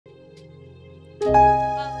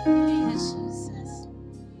Hallelujah, Jesus.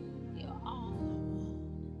 You're all I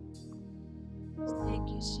want. Thank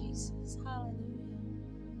you, Jesus. Hallelujah.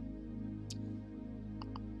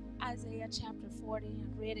 Isaiah chapter 40. I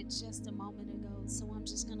read it just a moment ago, so I'm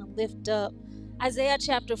just going to lift up Isaiah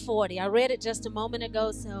chapter 40. I read it just a moment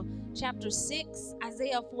ago, so chapter 6,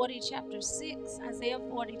 Isaiah 40, chapter 6, Isaiah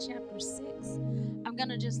 40, chapter 6. I'm going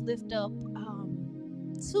to just lift up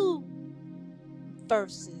two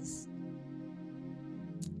verses.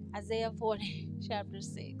 Isaiah 40, chapter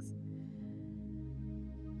 6.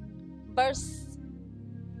 Verse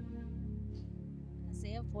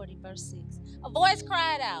Isaiah 40, verse 6. A voice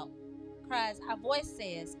cried out, a voice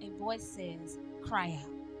says, cry out.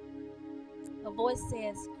 A voice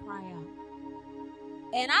says, cry out.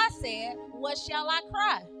 And I said, what shall I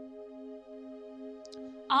cry?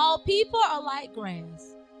 All people are like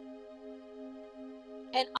grass,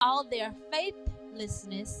 and all their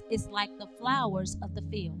faithlessness is like the flowers of the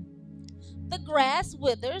field. The grass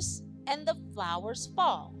withers and the flowers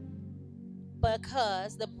fall,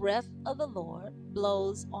 because the breath of the Lord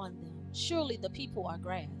blows on them. Surely the people are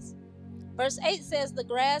grass. Verse 8 says, the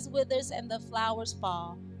grass withers and the flowers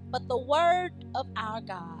fall, but the word of our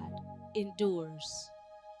God endures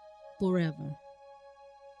forever.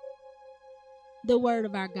 The word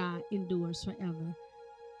of our God endures forever.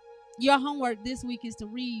 Your homework this week is to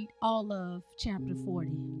read all of chapter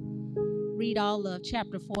 40. Read all of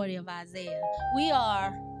chapter 40 of Isaiah. We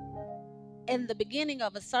are in the beginning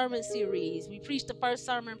of a sermon series. We preached the first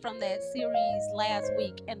sermon from that series last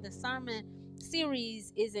week, and the sermon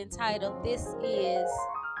series is entitled, This is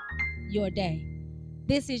Your Day.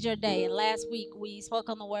 This is your day. And last week we spoke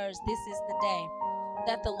on the words, this is the day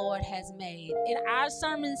that the Lord has made. And our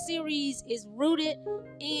sermon series is rooted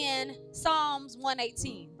in Psalms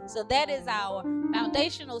 118. So that is our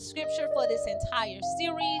foundational scripture for this entire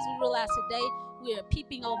series. We realize today we are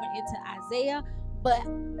peeping over into Isaiah, but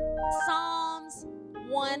Psalms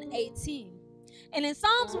 118. And in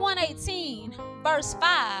Psalms 118, verse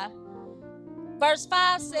 5, Verse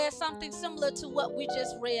 5 says something similar to what we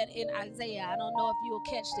just read in Isaiah. I don't know if you'll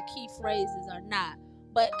catch the key phrases or not.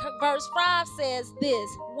 But verse 5 says this: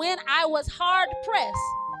 when I was hard pressed,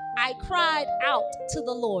 I cried out to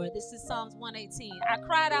the Lord. This is Psalms 118. I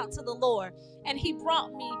cried out to the Lord, and he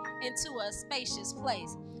brought me into a spacious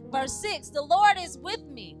place. Verse 6, the Lord is with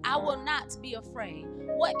me. I will not be afraid.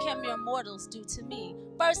 What can mere mortals do to me?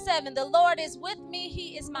 Verse 7, the Lord is with me.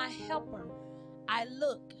 He is my helper. I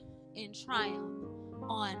look in triumph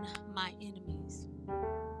on my enemies.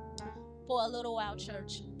 For a little while,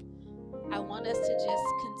 church, I want us to just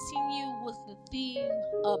continue with the theme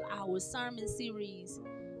of our sermon series.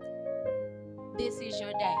 This is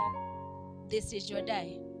your day. This is your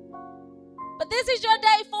day. But this is your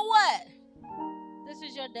day for what? This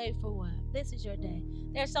is your day for what? This is your day.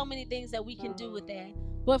 There's so many things that we can do with that.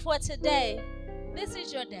 But for today, this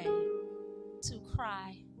is your day to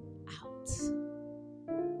cry out.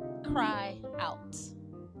 Cry out.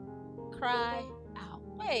 Cry out.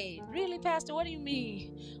 Wait, really, Pastor? What do you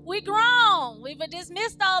mean? We grown. We've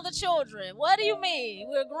dismissed all the children. What do you mean?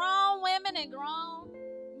 We're grown women and grown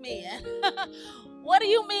men. What do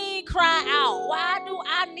you mean cry out? Why do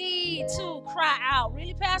I need to cry out?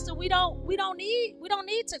 Really, Pastor? We don't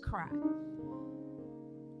need to cry.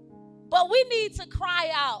 But we need to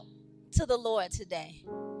cry out to the Lord today.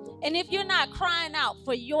 And if you're not crying out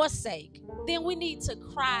for your sake, then we need to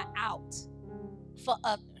cry out for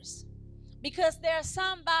others. Because there's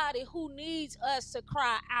somebody who needs us to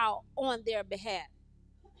cry out on their behalf.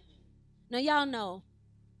 Now, y'all know,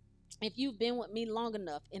 if you've been with me long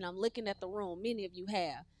enough, and I'm looking at the room, many of you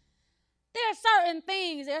have, there are certain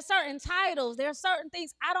things, there are certain titles, there are certain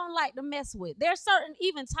things I don't like to mess with. There are certain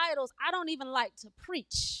even titles I don't even like to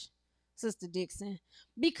preach, Sister Dixon,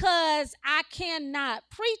 because I cannot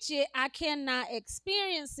preach it, I cannot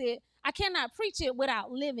experience it, I cannot preach it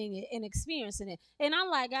without living it and experiencing it. And I'm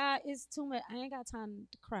like, God, it's too much. I ain't got time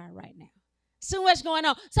to cry right now. It's too much going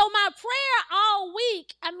on. So my prayer all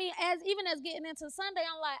week, even as getting into Sunday,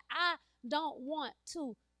 I'm like, I don't want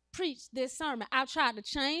to preach this sermon. I've tried to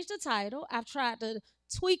change the title. I've tried to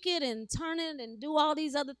tweak it and turn it and do all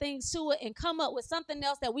these other things to it and come up with something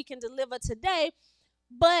else that we can deliver today.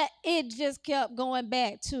 But it just kept going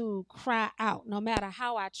back to cry out. No matter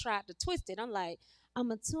how I tried to twist it, I'm like, I'm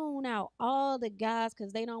going to tune out all the guys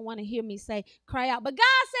because they don't want to hear me say cry out. But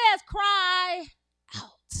God says cry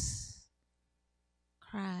out.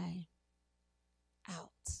 Cry out.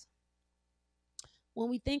 When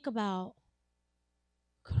we think about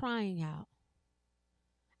crying out,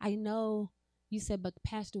 I know you said, but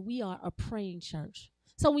Pastor, we are a praying church.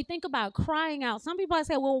 So we think about crying out. Some people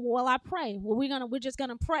say, well, I pray. Well, we're just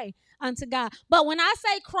gonna pray unto God. But when I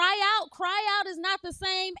say cry out is not the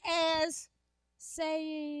same as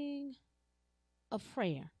saying a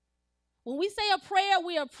prayer. When we say a prayer,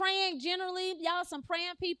 we are praying generally. Y'all some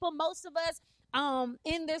praying people. Most of us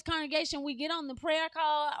in this congregation, we get on the prayer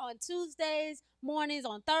call on Tuesdays mornings,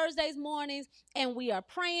 on Thursdays mornings, and we are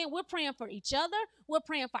praying. We're praying for each other. We're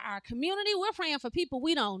praying for our community. We're praying for people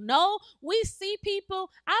we don't know. We see people.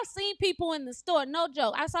 I've seen people in the store. No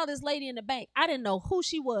joke. I saw this lady in the bank. I didn't know who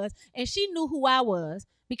she was, and she knew who I was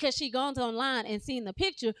because she gone online and seen the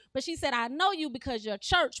picture. But she said, I know you because your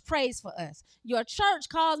church prays for us. Your church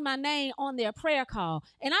calls my name on their prayer call.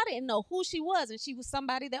 And I didn't know who she was. And she was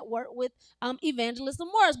somebody that worked with Evangelist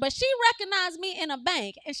Morris. But she recognized me in a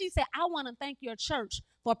bank. And she said, I want to thank your church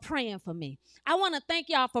for praying for me. I want to thank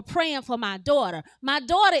y'all for praying for my daughter. My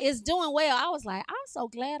daughter is doing well. I was like, I'm so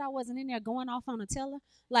glad I wasn't in there going off on a teller,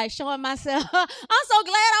 like showing myself. I'm so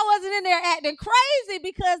glad I wasn't in there acting crazy,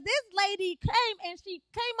 because this lady came and she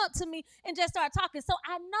came up to me and just started talking. So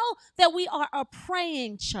I know that we are a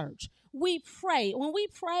praying church. We pray. When we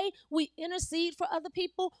pray, we intercede for other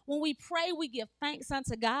people. When we pray, we give thanks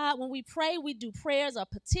unto God. When we pray, we do prayers or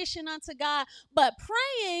petition unto God. But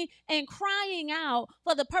praying and crying out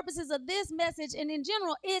for the purposes of this message and in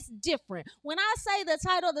general, it's different. When I say the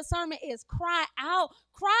title of the sermon is cry out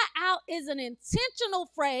is an intentional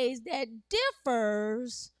phrase that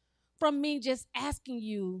differs from me just asking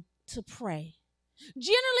you to pray.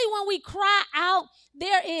 Generally, when we cry out,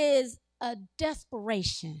 there is a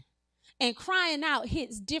desperation. And crying out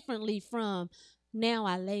hits differently from, now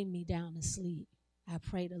I lay me down to sleep. I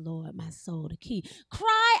pray the Lord my soul to keep.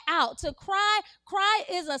 Cry out. To cry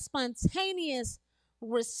is a spontaneous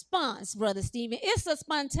response, Brother Stephen. It's a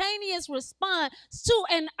spontaneous response to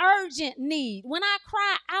an urgent need. When I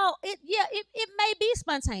cry out, it may be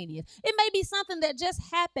spontaneous. It may be something that just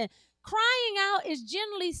happened. Crying out is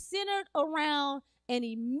generally centered around an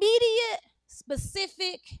immediate,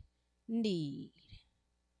 specific need.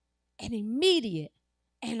 An immediate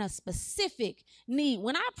and a specific need.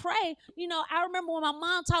 When I pray, I remember when my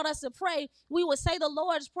mom taught us to pray, we would say the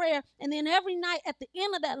Lord's Prayer, and then every night at the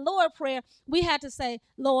end of that Lord prayer, we had to say,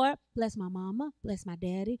 Lord, bless my mama, bless my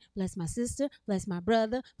daddy, bless my sister, bless my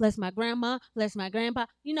brother, bless my grandma, bless my grandpa.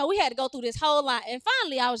 We had to go through this whole lot, and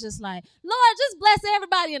finally I was just like, Lord, just bless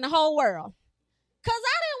everybody in the whole world. Because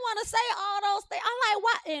I didn't want to say all those things. I'm like,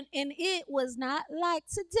 what? And it was not like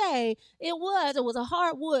today. It was a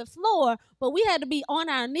hardwood floor, but we had to be on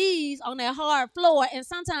our knees on that hard floor, and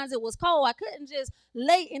sometimes it was cold. I couldn't just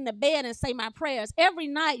lay in the bed and say my prayers. Every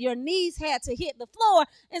night, your knees had to hit the floor.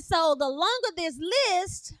 And so the longer this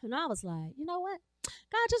list, and I was like, you know what?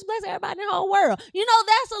 God, just bless everybody in the whole world.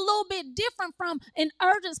 That's a little bit different from an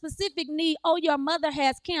urgent, specific need. Oh, your mother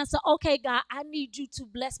has cancer. Okay, God, I need you to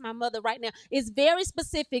bless my mother right now. It's very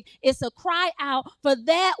specific. It's a cry out for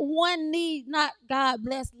that one need, not God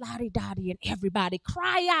bless Lottie Dottie and everybody.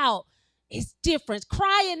 Cry out. It's different.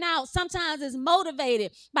 Crying out sometimes is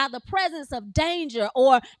motivated by the presence of danger,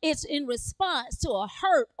 or it's in response to a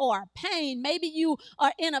hurt or a pain. Maybe you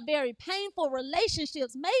are in a very painful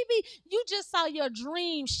relationship. Maybe you just saw your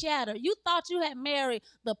dream shatter. You thought you had married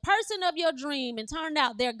the person of your dream, and turned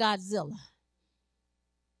out they're Godzilla.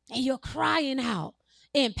 And you're crying out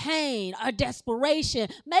in pain or desperation.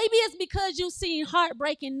 Maybe it's because you've seen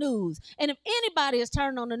heartbreaking news. And if anybody has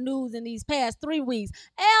turned on the news in these past 3 weeks,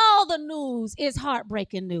 all the news is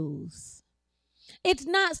heartbreaking news. It's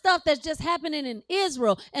not stuff that's just happening in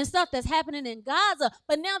Israel and stuff that's happening in Gaza,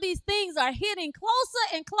 but now these things are hitting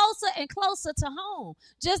closer and closer and closer to home.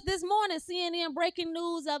 Just this morning, CNN breaking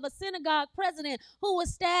news of a synagogue president who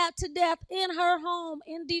was stabbed to death in her home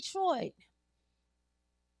in Detroit.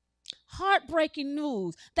 Heartbreaking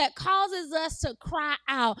news that causes us to cry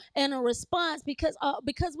out in a response because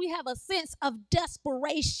we have a sense of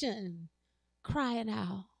desperation, crying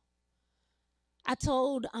out. I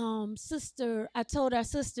told our sister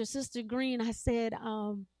Green, I said,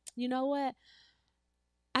 you know what?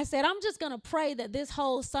 I said, I'm just going to pray that this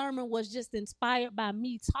whole sermon was just inspired by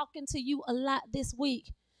me talking to you a lot this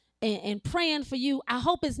week and praying for you. I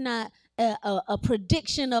hope it's not a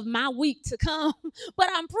prediction of my week to come, but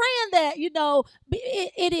I'm praying that,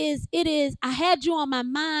 it is, I had you on my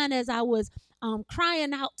mind as I was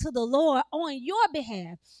crying out to the Lord on your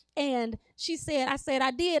behalf. And I said,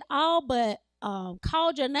 I did all but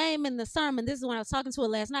called your name in the sermon. This is when I was talking to her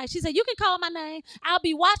last night. She said, you can call my name. I'll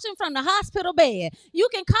be watching from the hospital bed. You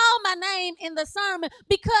can call my name in the sermon,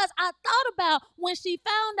 because I thought about when she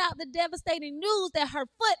found out the devastating news that her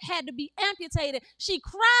foot had to be amputated. She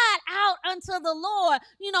cried out unto the Lord,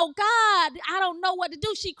 God, I don't know what to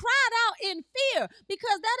do. She cried out in fear,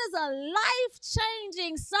 because that is a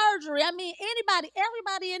life-changing surgery. I mean,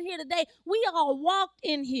 everybody in here today, we all walked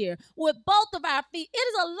in here with both of our feet. It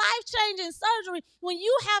is a life-changing surgery when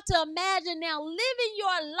you have to imagine now living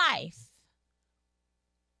your life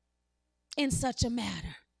in such a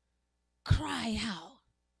manner. Crying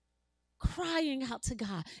out to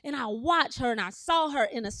God. And I watched her and I saw her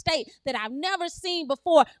in a state that I've never seen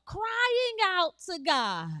before, crying out to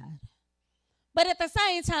God. But at the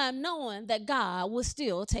same time, knowing that God will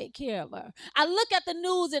still take care of her. I look at the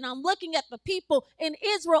news and I'm looking at the people in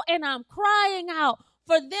Israel and I'm crying out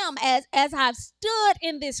for them. As I've stood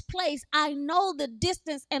in this place, I know the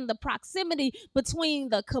distance and the proximity between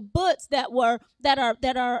the kibbutz that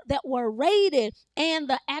were raided and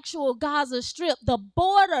the actual Gaza Strip, the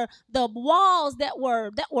border, the walls that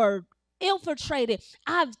were infiltrated.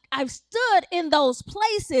 I've stood in those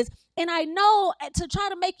places, and I know, to try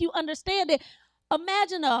to make you understand it,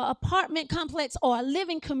 imagine an apartment complex or a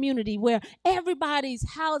living community where everybody's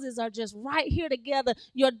houses are just right here together.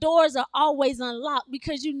 Your doors are always unlocked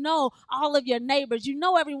because you know all of your neighbors. You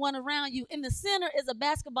know everyone around you. In the center is a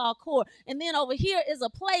basketball court, and then over here is a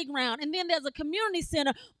playground, and then there's a community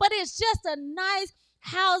center. But it's just a nice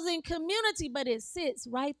housing community, but it sits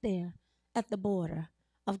right there at the border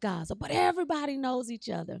of Gaza. But everybody knows each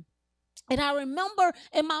other. And I remember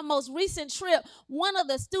in my most recent trip, one of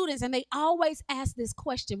the students, and they always ask this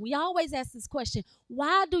question. We always ask this question: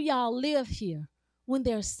 why do y'all live here when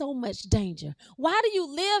there's so much danger? Why do you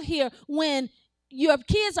live here when your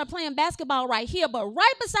kids are playing basketball right here, but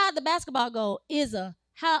right beside the basketball goal is a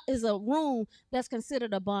room that's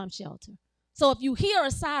considered a bomb shelter? So if you hear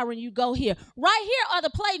a siren, you go here. Right here are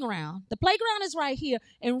the playground. The playground is right here,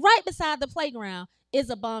 and right beside the playground is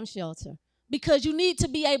a bomb shelter. Because you need to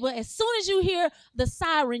be able, as soon as you hear the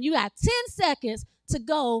siren, you have 10 seconds to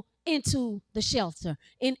go into the shelter.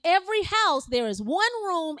 In every house, there is one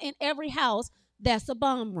room in every house that's a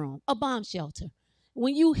bomb room, a bomb shelter.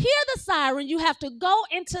 When you hear the siren, you have to go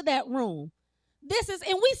into that room.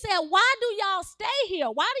 And we said, why do y'all stay here?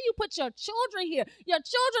 Why do you put your children here? Your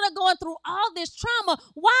children are going through all this trauma.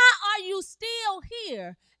 Why are you still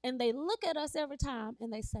here? And they look at us every time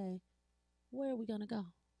and they say, where are we going to go?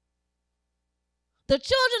 The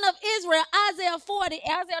children of Israel, Isaiah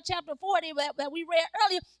chapter 40 that we read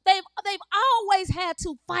earlier, they've always had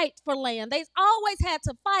to fight for land. They've always had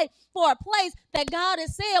to fight for a place that God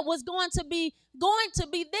has said was going to be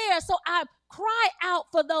there. So I cry out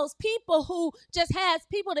for those people who just has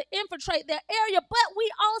people to infiltrate their area, but we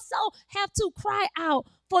also have to cry out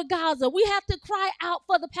for Gaza. We have to cry out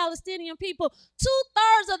for the Palestinian people.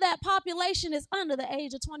 2/3 of that population is under the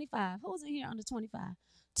age of 25. Who's in here under 25?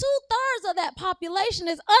 2/3 of that population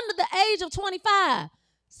is under the age of 25.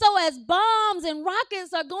 So as bombs and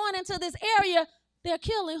rockets are going into this area, they're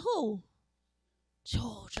killing who?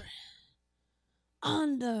 Children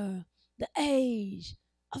under the age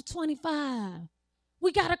of 25.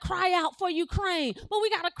 We got to cry out for Ukraine, but we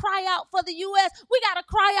got to cry out for the U.S. We got to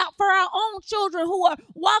cry out for our own children who are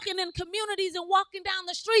walking in communities and walking down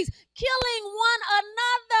the streets, killing one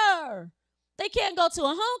another. They can't go to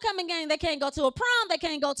a homecoming game. They can't go to a prom. They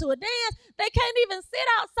can't go to a dance. They can't even sit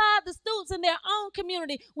outside the stoops in their own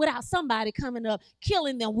community without somebody coming up,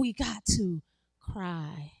 killing them. We got to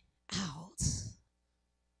cry out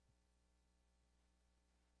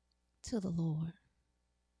to the Lord.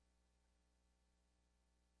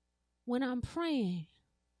 When I'm praying,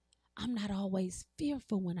 I'm not always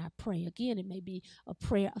fearful when I pray. Again, it may be a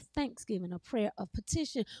prayer of thanksgiving, a prayer of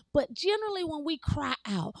petition. But generally when we cry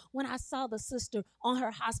out, when I saw the sister on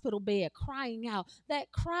her hospital bed crying out,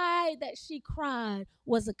 that cry that she cried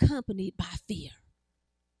was accompanied by fear.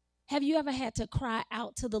 Have you ever had to cry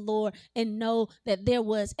out to the Lord and know that there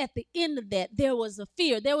was, at the end of that, there was a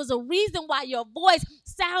fear? There was a reason why your voice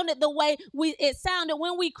sounded the way it sounded.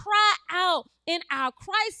 When we cry out in our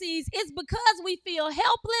crises, it's because we feel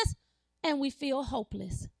helpless and we feel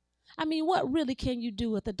hopeless. I mean, what really can you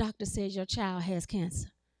do if the doctor says your child has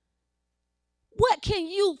cancer? What can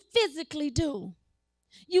you physically do?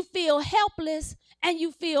 You feel helpless and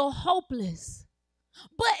you feel hopeless.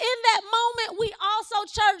 But in that moment, we also,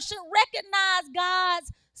 church, should recognize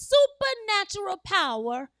God's supernatural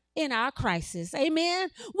power in our crisis. Amen.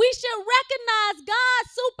 We should recognize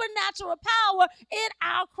God's supernatural power in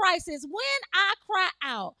our crisis. When I cry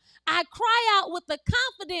out with the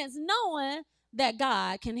confidence knowing that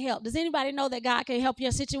God can help. Does anybody know that God can help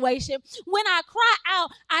your situation? When I cry out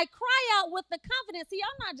with the confidence. See,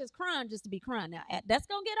 I'm not just crying just to be crying now. That's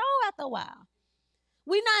going to get old after a while.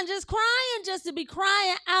 We're not just crying just to be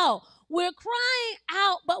crying out. We're crying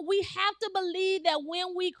out, but we have to believe that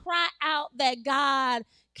when we cry out that God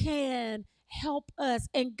can help us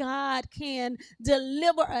and God can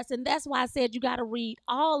deliver us. And that's why I said you got to read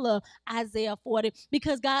all of Isaiah 40,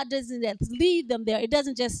 because God doesn't just leave them there. It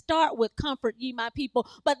doesn't just start with comfort ye my people,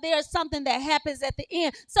 but there's something that happens at the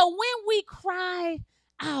end. So when we cry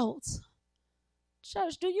out,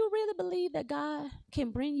 church, do you really believe that God can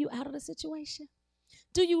bring you out of the situation?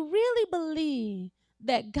 Do you really believe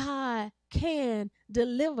that God can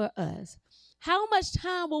deliver us? How much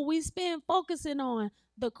time will we spend focusing on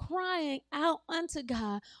the crying out unto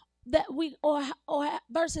God that we or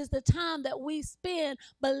versus the time that we spend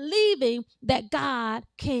believing that God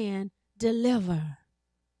can deliver?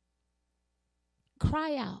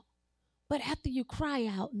 Cry out. But after you cry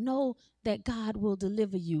out, know that God will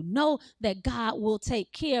deliver you. Know that God will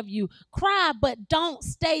take care of you. Cry, but don't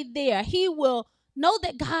stay there. He will. Know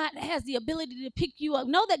that God has the ability to pick you up.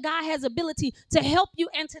 Know that God has the ability to help you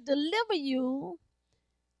and to deliver you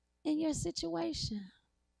in your situation.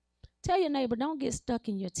 Tell your neighbor, don't get stuck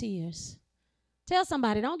in your tears. Tell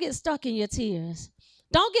somebody, don't get stuck in your tears.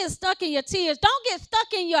 Don't get stuck in your tears. Don't get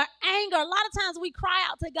stuck in your anger. A lot of times we cry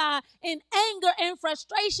out to God in anger and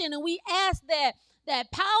frustration, and we ask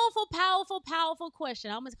that powerful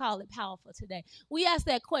question. I'm going to call it powerful today. We ask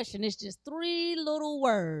that question. It's just 3 little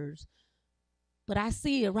words. But I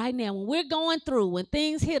see it right now. When we're going through, when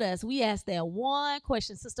things hit us, we ask that one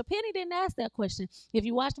question. Sister Penny didn't ask that question. If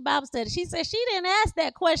you watch the Bible study, she said she didn't ask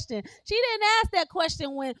that question. She didn't ask that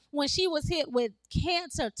question when she was hit with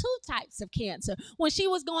cancer, 2 types of cancer, when she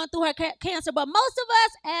was going through her cancer. But most of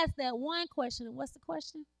us ask that one question. And what's the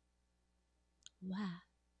question? Why?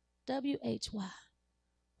 W-H-Y.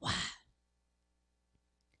 Why?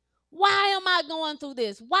 Why am I going through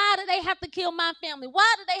this? Why do they have to kill my family? Why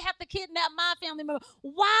do they have to kidnap my family member?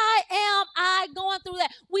 Why am I going through that?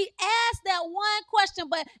 We ask that one question,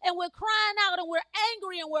 and we're crying out and we're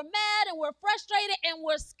angry and we're mad and we're frustrated and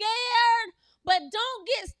we're scared. But don't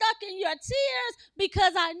get stuck in your tears,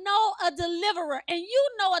 because I know a deliverer and you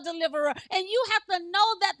know a deliverer, and you have to know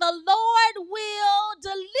that the Lord will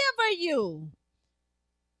deliver you.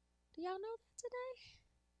 Do y'all know that today?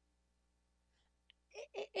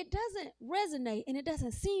 It doesn't resonate and it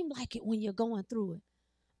doesn't seem like it when you're going through it.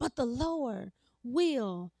 But the Lord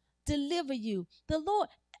will deliver you. The Lord,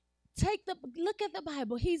 look at the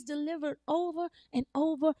Bible. He's delivered over and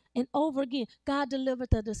over and over again. God delivered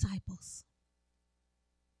the disciples.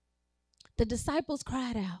 The disciples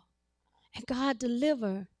cried out, and God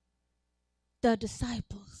delivered the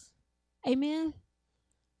disciples. Amen.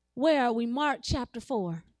 Where are we? Mark chapter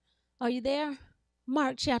 4. Are you there?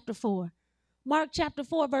 Mark chapter 4. Mark chapter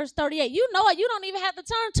 4, verse 38. You know it. You don't even have to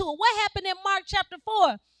turn to it. What happened in Mark chapter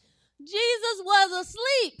 4? Jesus was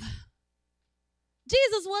asleep.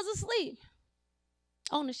 Jesus was asleep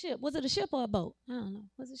on the ship. Was it a ship or a boat? I don't know.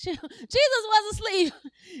 Was it a ship? Jesus was asleep.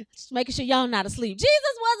 Just making sure y'all not asleep.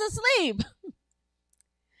 Jesus was asleep.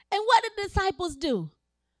 And what did the disciples do?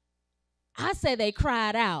 I say they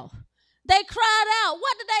cried out. They cried out.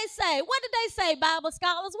 What did they say? What did they say, Bible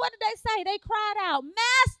scholars? What did they say? They cried out,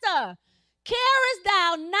 Master, carest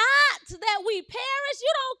thou not that we perish? You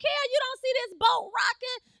don't care. You don't see this boat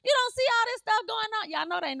rocking. You don't see all this stuff going on. Y'all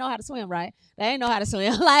know they know how to swim, right? They ain't know how to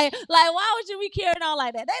swim. like why would you be carrying on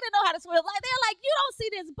like that? They didn't know how to swim. Like, they're like, you don't see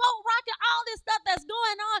this boat rocking, all this stuff that's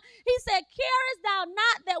going on. He said, carest thou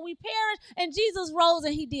not that we perish? And Jesus rose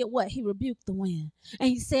and he did what? He rebuked the wind. And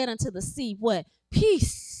he said unto the sea, what?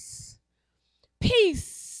 Peace.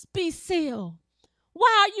 Peace, be still.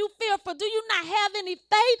 Why are you fearful? Do you not have any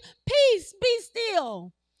faith? Peace, be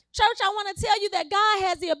still. Church, I want to tell you that God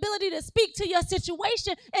has the ability to speak to your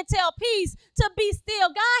situation and tell peace to be still.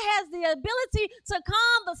 God has the ability to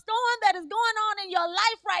calm the storm that is going on in your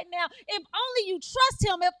life right now. If only you trust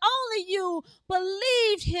him, if only you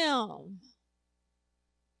believe him.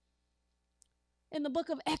 In the book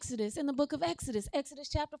of Exodus, Exodus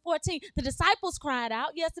chapter 14, the disciples cried out.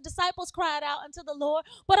 Yes, the disciples cried out unto the Lord,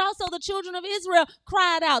 but also the children of Israel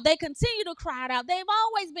cried out. They continue to cry out. They've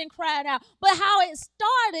always been cried out. But how it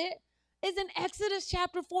started is in Exodus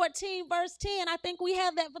chapter 14, verse 10. I think we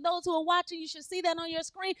have that for those who are watching. You should see that on your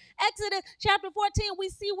screen. Exodus chapter 14, we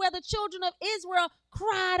see where the children of Israel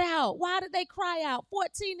cried out. Why did they cry out?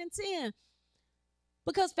 14 and 10.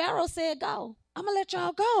 because Pharaoh said, go. I'm going to let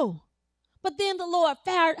y'all go. But then the Lord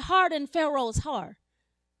hardened Pharaoh's heart.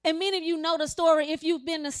 And many of you know the story if you've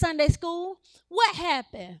been to Sunday school. What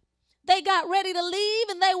happened? They got ready to leave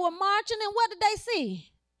and they were marching, and what did they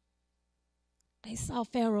see? They saw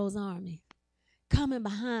Pharaoh's army coming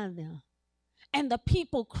behind them. And the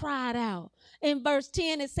people cried out. In verse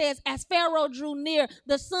 10, it says, as Pharaoh drew near,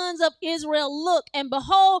 the sons of Israel looked, and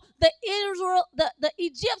behold, the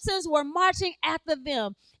Egyptians were marching after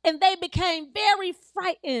them, and they became very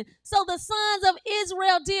frightened. So the sons of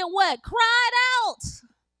Israel did what? Cried out.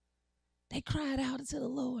 They cried out to the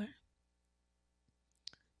Lord.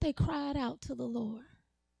 They cried out to the Lord.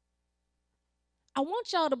 I want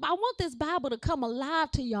this Bible to come alive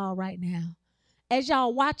to y'all right now. As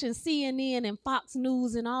y'all watching CNN and Fox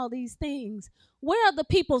News and all these things, where are the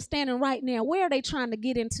people standing right now? Where are they trying to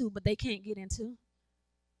get into, but they can't get into?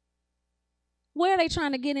 Where are they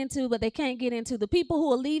trying to get into, but they can't get into? The people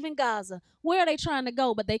who are leaving Gaza, where are they trying to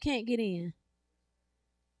go, but they can't get in?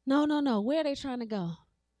 No. Where are they trying to go?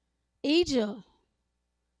 Egypt.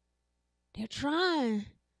 They're trying.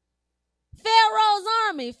 Pharaoh's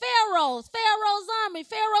army. Where's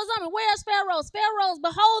Pharaoh's?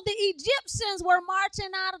 Behold, the Egyptians were marching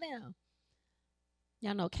out of them.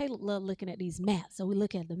 Y'all know Caleb loved looking at these maps, so we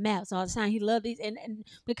look at the maps all the time. He loved these, and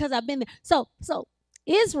because I've been there. So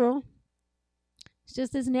Israel, it's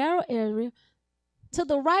just this narrow area. To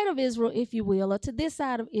the right of Israel, if you will, or to this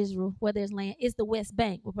side of Israel, where there's land, is the West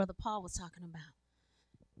Bank, what Brother Paul was talking about.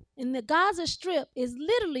 And the Gaza Strip is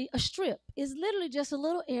literally a strip. It's literally just a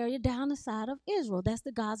little area down the side of Israel. That's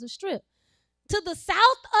the Gaza Strip. To the south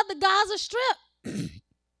of the Gaza Strip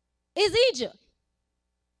is Egypt.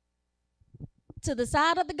 To the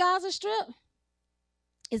side of the Gaza Strip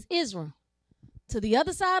is Israel. To the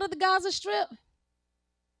other side of the Gaza Strip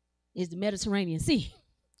is the Mediterranean Sea.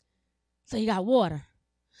 So you got water.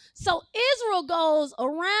 So Israel goes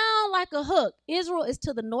around like a hook. Israel is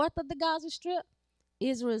to the north of the Gaza Strip.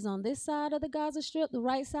 Israel is on this side of the Gaza Strip, the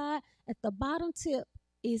right side. At the bottom tip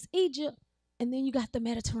is Egypt, and then you got the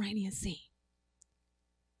Mediterranean Sea.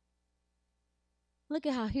 Look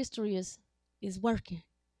at how history is working.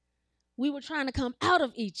 We were trying to come out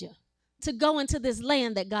of Egypt to go into this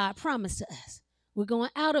land that God promised to us. We're going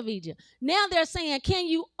out of Egypt. Now they're saying, can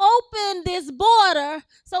you open this border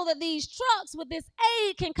so that these trucks with this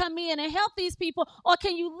aid can come in and help these people? Or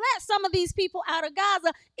can you let some of these people out of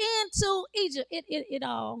Gaza into Egypt? It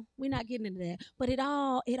all, we're not getting into that, but it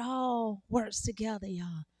all works together,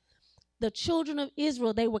 y'all. The children of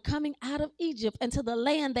Israel, they were coming out of Egypt into the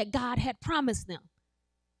land that God had promised them.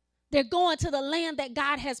 They're going to the land that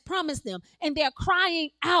God has promised them. And they're crying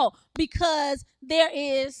out because there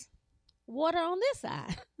is water on this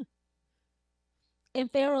side. And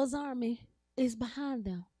Pharaoh's army is behind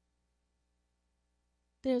them.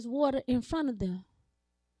 There's water in front of them.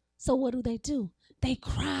 So what do? They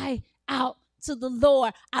cry out to the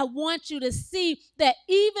Lord. I want you to see that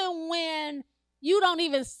even when you don't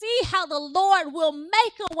even see how the Lord will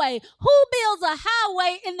make a way. Who builds a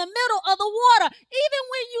highway in the middle of the water? Even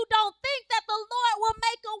when you don't think that the Lord will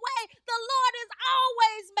make a way, the Lord is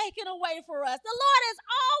always making a way for us. The Lord is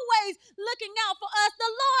always looking out for us. The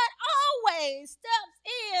Lord always steps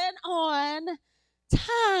in on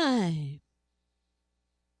time.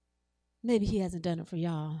 Maybe he hasn't done it for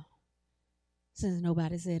y'all since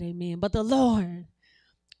nobody said amen. But the Lord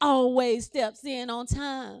always steps in on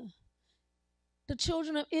time. The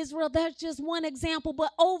children of Israel, that's just one example,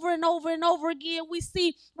 but over and over and over again, we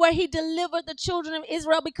see where he delivered the children of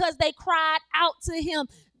Israel because they cried out to him.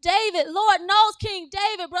 David, Lord knows King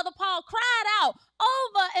David, Brother Paul, cried out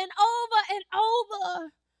over and over and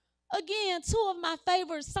over again. Two of my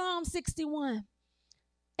favorites, Psalm 61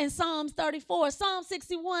 and Psalms 34. Psalm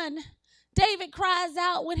 61, David cries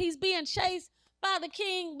out when he's being chased by the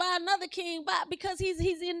king, by another king, because he's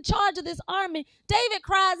in charge of this army. David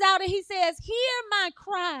cries out and he says, hear my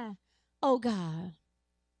cry, oh God.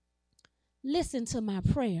 Listen to my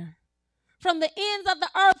prayer. From the ends of the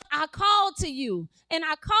earth I call to you, and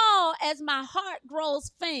I call as my heart grows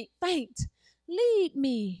faint. Lead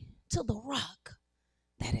me to the rock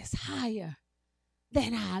that is higher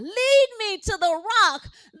than I. Lead me to the rock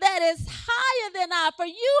that is higher than I. For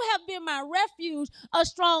you have been my refuge, a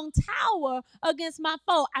strong tower against my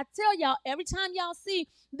foe. I tell y'all, every time y'all see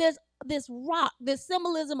this rock, this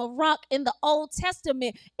symbolism of rock in the Old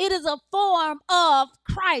Testament, it is a form of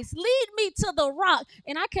Christ. Lead me to the rock,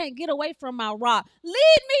 and I can't get away from my rock. Lead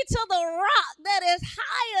me to the rock that is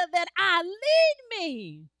higher than I. Lead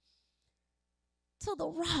me to the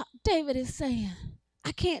rock. David is saying,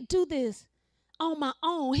 I can't do this on my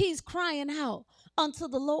own. He's crying out unto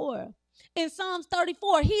the Lord. In Psalms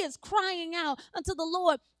 34, he is crying out unto the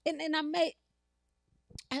Lord. And I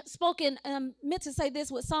meant to say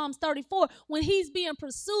this with Psalms 34. When he's being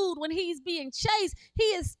pursued, when he's being chased, he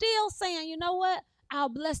is still saying, you know what? I'll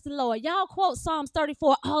bless the Lord. Y'all quote Psalms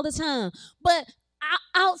 34 all the time. But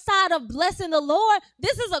outside of blessing the Lord,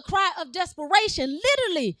 this is a cry of desperation.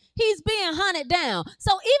 Literally, he's being hunted down.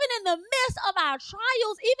 So even in the midst of our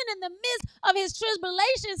trials, even in the midst of his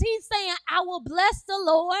tribulations, he's saying, I will bless the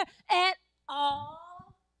Lord at all.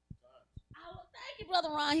 Thank you, Brother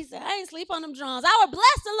Ron. He said, I ain't sleep on them drums. I will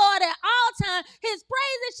bless the Lord at all times. His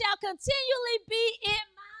praises shall continually be in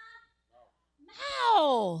my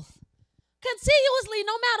mouth. Continuously,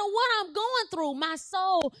 no matter what I'm going through, my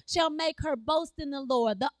soul shall make her boast in the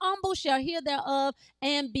Lord. The humble shall hear thereof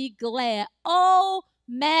and be glad. Oh,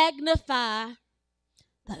 magnify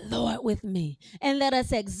the Lord with me, and let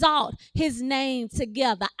us exalt his name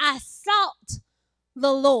together. I sought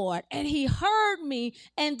the Lord, and he heard me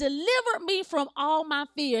and delivered me from all my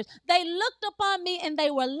fears. They looked upon me, and they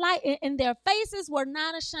were lightened, and their faces were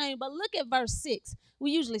not ashamed. But look at verse 6. We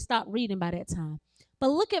usually stop reading by that time. But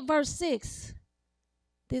look at verse 6.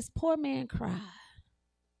 This poor man cried,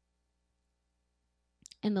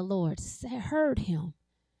 and the Lord heard him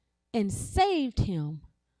and saved him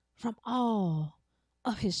from all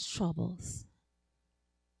of his troubles.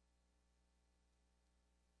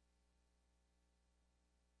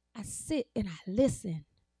 I sit and I listen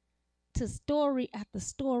to story after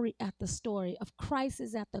story after story of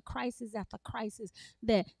crisis after crisis after crisis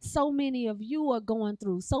that so many of you are going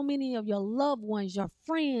through, so many of your loved ones, your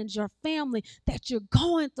friends, your family that you're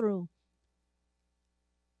going through.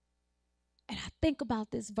 And I think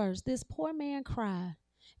about this verse. This poor man cried.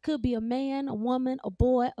 Could be a man, a woman, a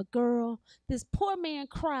boy, a girl. This poor man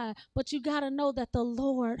cried, but you got to know that the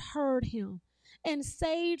Lord heard him and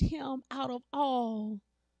saved him out of all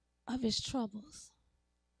of his troubles.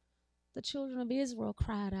 The children of Israel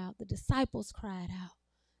cried out. The disciples cried out.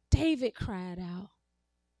 David cried out.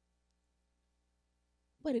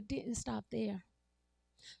 But it didn't stop there.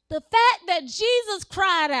 The fact that Jesus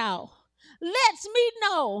cried out lets me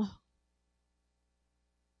know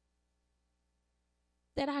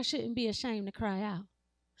that I shouldn't be ashamed to cry out.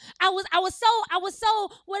 I was so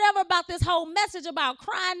whatever about this whole message about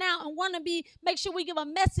crying out and want to make sure we give a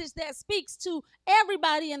message that speaks to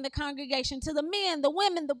everybody in the congregation, to the men, the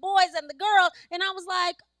women, the boys, and the girls. And I was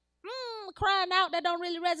like, crying out, that don't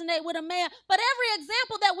really resonate with a man. But every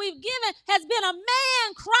example that we've given has been a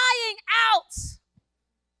man crying out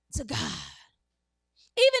to God.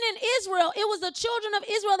 Even in Israel, it was the children of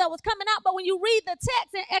Israel that was coming out. But when you read the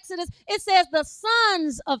text in Exodus, it says the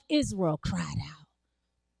sons of Israel cried out.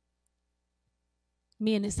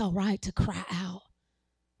 Men, it's all right to cry out.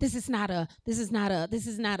 This is not a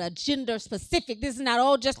gender specific. This is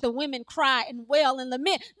not, just the women cry and wail and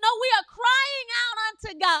lament. No, we are crying out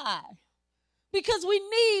unto God because we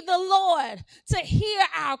need the Lord to hear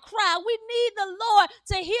our cry. We need the Lord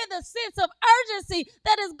to hear the sense of urgency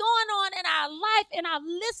that is going on in our life. And I've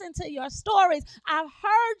listened to your stories. I've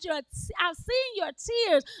seen your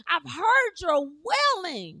tears. I've heard your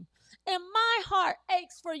wailing. And my heart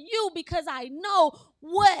aches for you because I know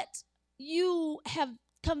what you have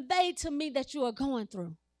conveyed to me that you are going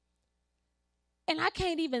through. And I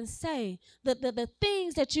can't even say the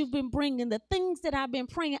things that you've been bringing, the things that I've been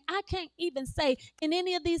praying. I can't even say in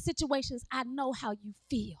any of these situations, I know how you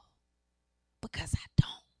feel, because I don't.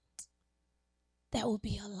 That would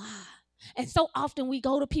be a lie. And so often we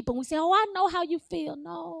go to people and we say, oh, I know how you feel.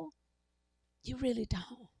 No, you really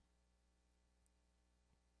don't.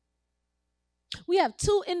 We have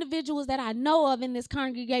two individuals that I know of in this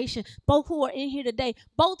congregation, both who are in here today,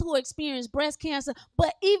 both who experienced breast cancer,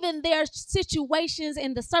 but even their situations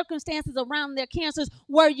and the circumstances around their cancers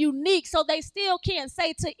were unique, so they still can't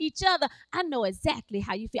say to each other, I know exactly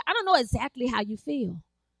how you feel. I don't know exactly how you feel.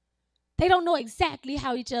 They don't know exactly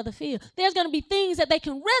how each other feel. There's going to be things that they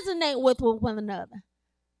can resonate with one another.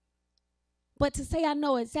 But to say I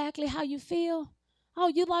know exactly how you feel, oh,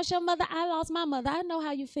 you lost your mother, I lost my mother, I know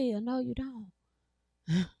how you feel. No, you don't.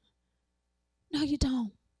 No, you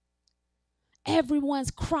don't.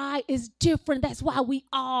 Everyone's cry is different. That's why we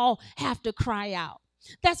all have to cry out.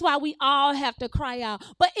 That's why we all have to cry out.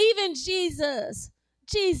 But even Jesus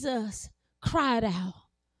cried out.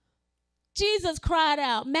 Jesus cried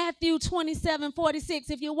out. Matthew 27:46.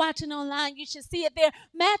 If you're watching online, you should see it there.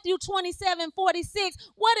 Matthew 27:46.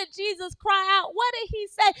 What did Jesus cry out? What did he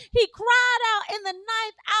say? He cried out in the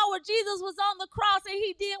 9th hour. Jesus was on the cross and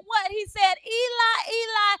he did what? He said, Eli,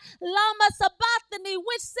 Eli, lama sabachthani,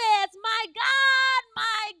 which says, my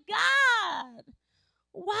God,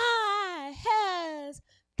 why has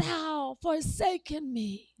thou forsaken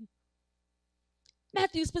me?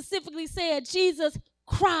 Matthew specifically said Jesus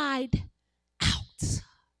cried out.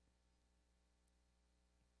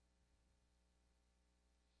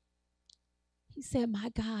 He said, my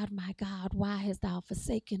God, why hast thou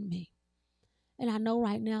forsaken me? And I know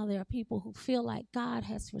right now there are people who feel like God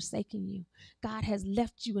has forsaken you. God has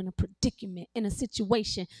left you in a predicament, in a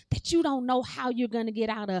situation that you don't know how you're going to get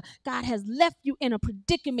out of. God has left you in a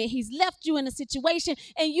predicament. He's left you in a situation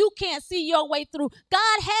and you can't see your way through.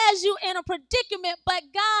 God has you in a predicament, but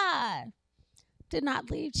God did not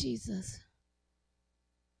leave Jesus.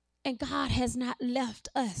 And God has not left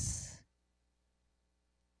us.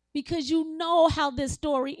 Because you know how this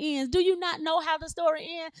story ends. Do you not know how the story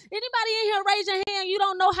ends? Anybody in here raise your hand? You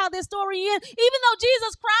don't know how this story ends? Even though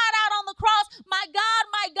Jesus cried out on the cross, my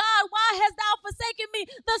God, why hast thou forsaken me?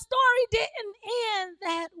 The story didn't end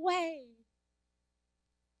that way.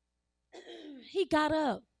 He got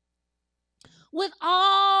up. With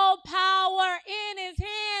all power in his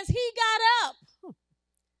hands, he got up.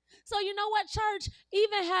 So you know what, church?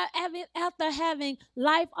 Even after having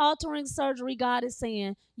life-altering surgery, God is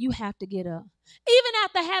saying, you have to get up. Even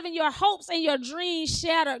after having your hopes and your dreams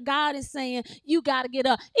shattered, God is saying, you got to get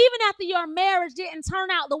up. Even after your marriage didn't turn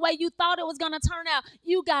out the way you thought it was going to turn out,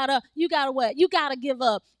 you got to what? You got to give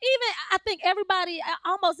up. Even, I think everybody,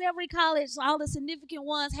 almost every college, all the significant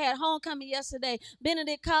ones had homecoming yesterday.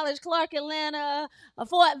 Benedict College, Clark Atlanta,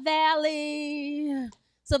 Fort Valley,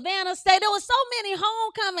 Savannah State. There was so many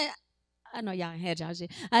homecoming. I know y'all ain't had y'all shit.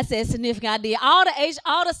 I said significant. I did. All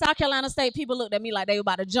the South Carolina State people looked at me like they were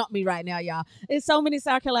about to jump me right now, y'all. There's so many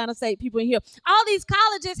South Carolina State people in here. All these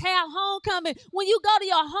colleges have homecoming. When you go to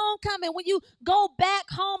your homecoming, when you go back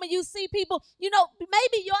home and you see people,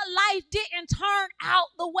 maybe your life didn't turn out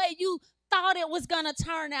the way you thought it was going to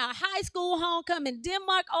turn out. High school homecoming,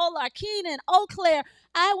 Denmark-Olar, Keenan, Eau Claire.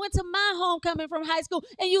 I went to my homecoming from high school,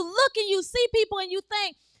 and you look and you see people and you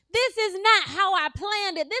think, this is not how I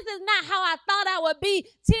planned it. This is not how I thought I would be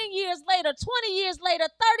 10 years later, 20 years later,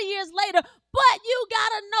 30 years later. But you got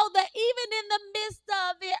to know that even in the midst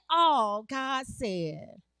of it all, God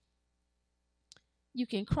said, you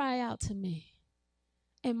can cry out to me,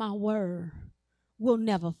 and my word will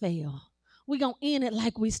never fail. We're going to end it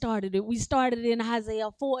like we started it. We started in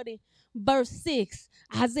Isaiah 40. Verse 6,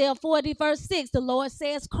 Isaiah 40, verse 6, the Lord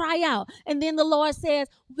says, cry out. And then the Lord says,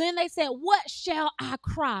 then they said, what shall I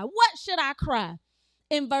cry? What should I cry?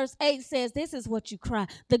 In verse 8 says, this is what you cry.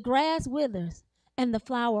 The grass withers and the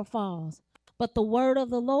flower falls, but the word of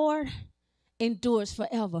the Lord endures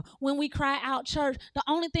forever. When we cry out, church, the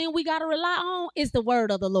only thing we got to rely on is the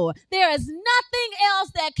word of the Lord. There is nothing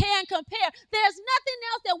else that can compare. There's nothing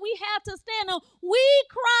else that we have to stand on. We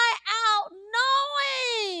cry out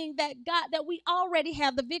knowing that we already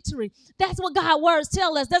have the victory. That's what God's words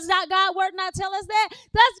tell us. Does not God's word not tell us that? Does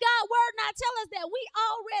God's word not tell us that we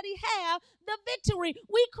already have the victory?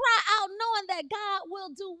 We cry out knowing that God will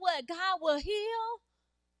do what? God will heal,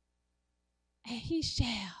 and he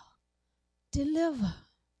shall deliver.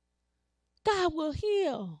 God will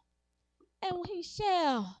heal, and he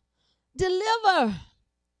shall deliver.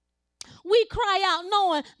 We cry out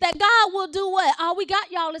knowing that God will do what? All we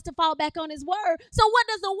got, y'all, is to fall back on his word. So what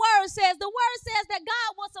does the word say? The word says that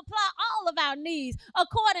God will supply all of our needs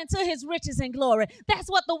according to his riches and glory. That's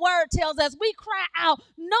what the word tells us. We cry out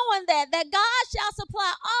knowing that God shall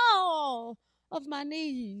supply all of my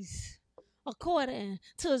needs according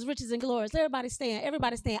to his riches and glories. Everybody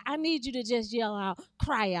stand. I need you to just yell out,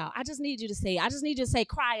 cry out. I just need you to say it. I just need you to say,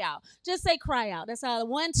 cry out. Just say, cry out. That's all.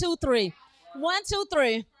 1, 2, 3. 1, 2,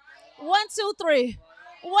 3. 1, 2, 3.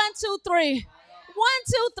 1, 2, 3. 1,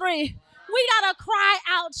 2, 3. We got to cry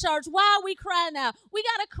out, church. Why are we crying out? We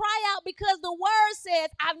got to cry out because the word says,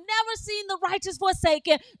 I've never seen the righteous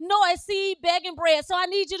forsaken, nor a seed begging bread. So I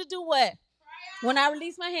need you to do what? When I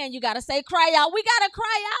release my hand, you got to say, cry out. We got to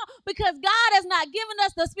cry out because God has not given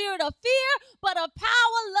us the spirit of fear, but of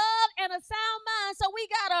power, love, and a sound mind. So we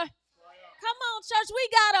got to, come on, church, we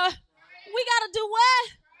got to do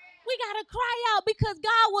what? We got to cry out because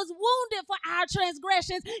God was wounded for our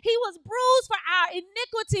transgressions. He was bruised for our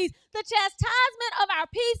iniquities. The chastisement of our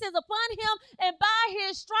peace is upon him, and by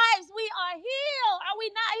his stripes we are healed. Are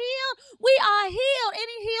we not healed? We are healed.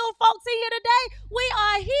 Any healed folks in here today? We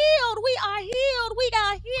are healed. We are healed. We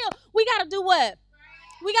got healed. We got to do what?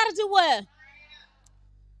 We got to do what?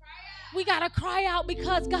 We got to cry out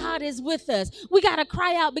because God is with us. We got to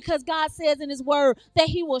cry out because God says in his word that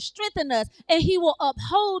he will strengthen us and he will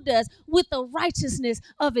uphold us with the righteousness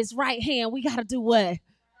of his right hand. We got to do what?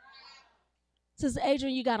 Sister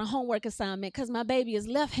Adrian, you got a homework assignment because my baby is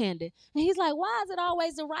left-handed. And he's like, why is it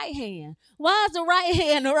always the right hand? Why is the right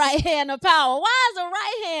hand of power? Why is the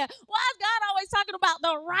right hand? Why is God always talking about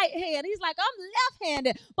the right hand? He's like, I'm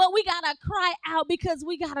left-handed. But we got to cry out because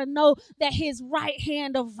we got to know that his right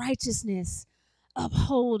hand of righteousness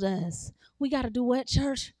uphold us. We got to do what,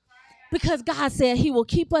 church? Because God said he will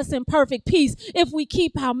keep us in perfect peace if we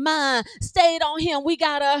keep our mind stayed on him. We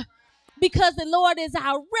got to... Because the Lord is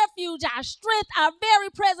our refuge, our strength, our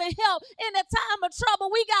very present help in the time of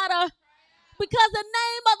trouble. We gotta, because the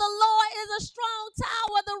name of the Lord is a strong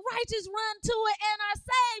tower. The righteous run to it and are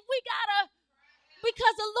saved. We gotta,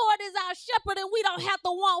 because the Lord is our shepherd and we don't have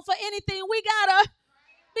to want for anything. We gotta,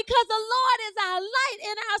 because the Lord is our light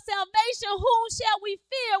and our salvation. Whom shall we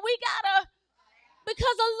fear? We gotta,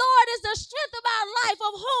 because the Lord is the strength of our life.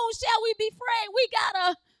 Of whom shall we be afraid? We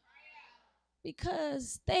gotta.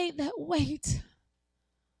 Because they that wait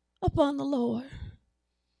upon the Lord.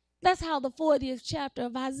 That's how the 40th chapter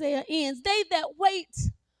of Isaiah ends. They that wait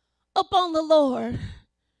upon the Lord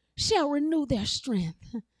shall renew their strength.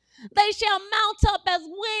 They shall mount up as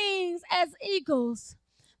wings as eagles.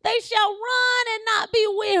 They shall run and not be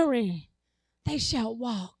weary. They shall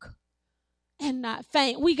walk and not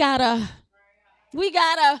faint. We gotta, because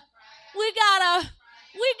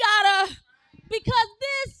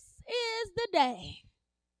this is the day.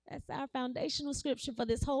 That's our foundational scripture for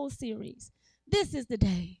this whole series. This is the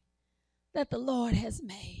day that the Lord has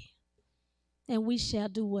made. And we shall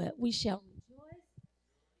do what? We shall rejoice.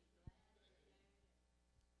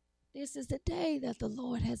 This is the day that the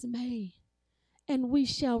Lord has made. And we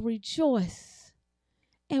shall rejoice.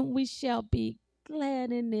 And we shall be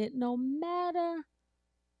glad in it. No matter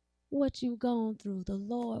what you've gone through, the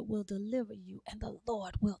Lord will deliver you and the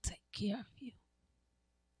Lord will take care of you.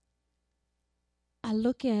 I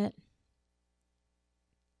look at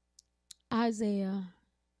Isaiah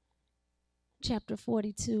chapter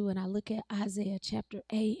 42 and I look at Isaiah chapter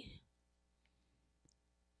 8,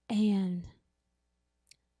 and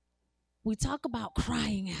we talk about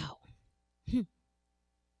crying out.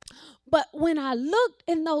 But when I looked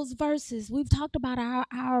in those verses, we've talked about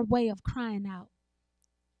our way of crying out.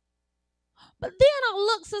 But then I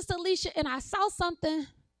looked, Sister Alicia, and I saw something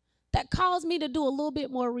that caused me to do a little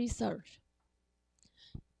bit more research.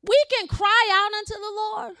 We can cry out unto the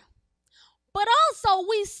Lord, but also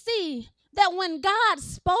we see that when God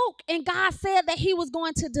spoke and God said that he was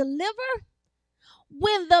going to deliver,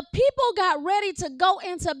 when the people got ready to go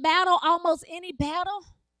into battle, almost any battle,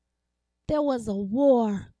 there was a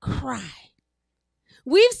war cry.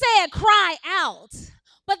 We've said cry out,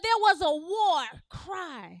 but there was a war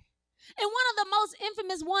cry. And one of the most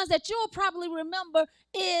infamous ones that you'll probably remember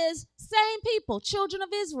is same people, children of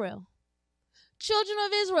Israel. Children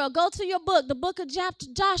of Israel, go to your book, the book of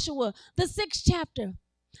Joshua, the 6th chapter.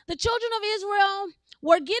 The children of Israel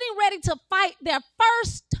were getting ready to fight their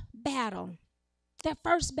first battle. To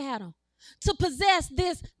possess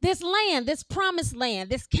this land, this promised land,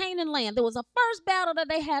 this Canaan land. There was a first battle that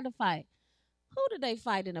they had to fight. Who did they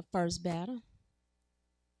fight in the first battle?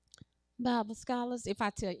 Bible scholars. If I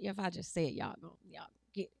just say it, y'all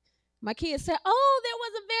get it. My kids said, oh, there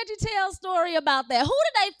was a VeggieTales story about that. Who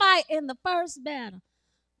did they fight in the first battle?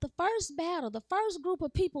 The first group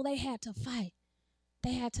of people they had to fight,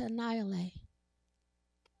 they had to annihilate,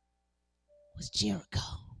 was Jericho.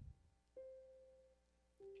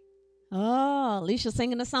 Oh, Alicia's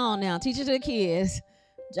singing the song now. Teach it to the kids.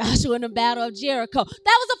 Joshua in the battle of Jericho.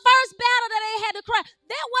 That was the first battle that they had to cry.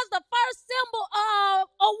 That was the first symbol of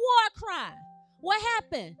a war cry. What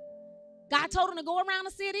happened? God told them to go around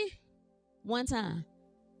the city one time.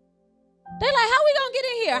 They're like, how we gonna get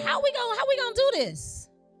in here? How we gonna do this?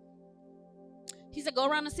 He said, go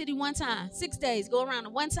around the city one time. 6 days, go around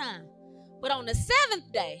it one time. But on the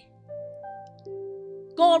 7th day,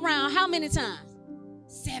 go around how many times?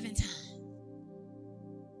 7 times.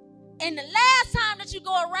 And the last time that you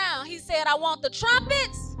go around, he said, I want the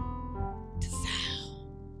trumpets to sound.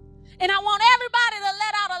 And I want everybody to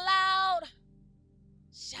let out a loud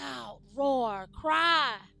shout, roar,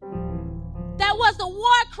 cry. That was the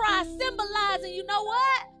war cry, symbolizing, you know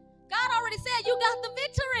what? God already said you got the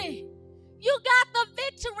victory. You got the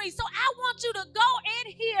victory. So I want you to go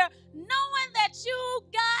in here knowing that you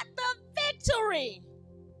got the victory.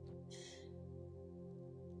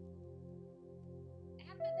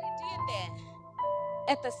 After they did that,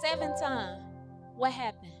 at the 7th time, what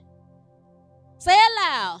happened? Say it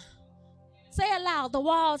loud. Say it loud. The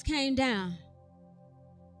walls came down.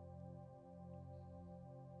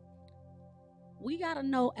 We got to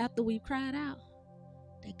know after we've cried out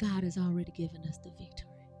that God has already given us the victory.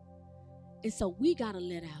 And so we got to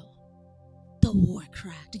let out the the war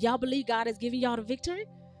cry. Do y'all believe God is giving y'all the victory?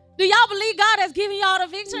 Do y'all believe God has given y'all the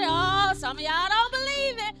victory? Oh, some of y'all don't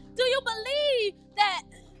believe it. Do you believe that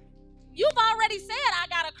you've already said, I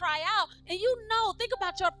got to cry out? And you know, think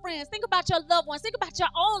about your friends. Think about your loved ones. Think about your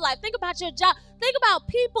own life. Think about your job. Think about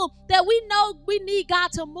people that we know we need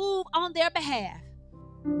God to move on their behalf.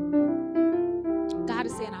 God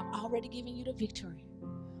is saying, I've already given you the victory.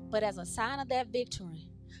 But as a sign of that victory,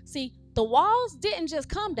 see, the walls didn't just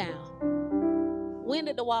come down. When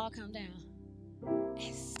did the wall come down?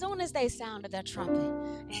 As soon as they sounded their trumpet,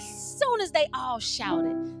 as soon as they all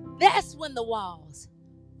shouted, that's when the walls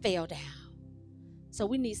fell down. So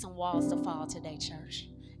we need some walls to fall today, church.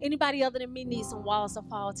 Anybody other than me needs some walls to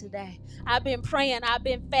fall today. I've been praying, I've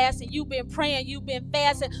been fasting, you've been praying, you've been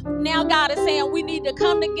fasting. Now God is saying we need to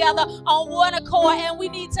come together on one accord and we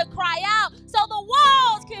need to cry out so the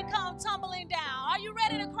walls can come tumbling down. Are you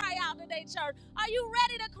ready to cry out today, church? Are you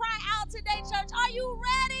ready to cry out today, church? Are you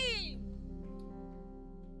ready?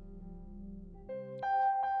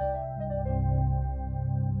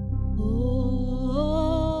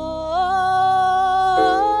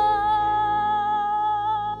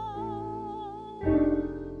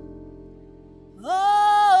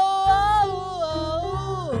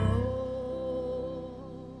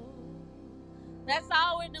 That's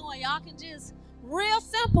all we're doing. Y'all can just real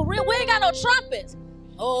simple. We ain't got no trumpets.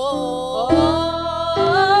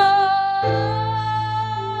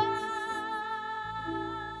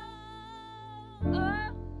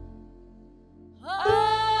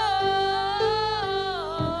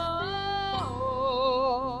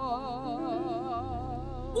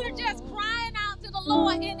 We're just crying out to the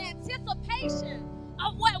Lord in anticipation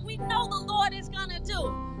of what we know the Lord is going to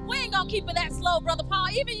do. We ain't going to keep it that slow, Brother Paul.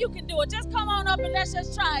 Even you can do it. Just come on up and let's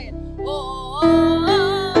just try it. Can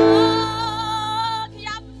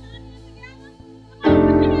y'all put your hands together? Come on,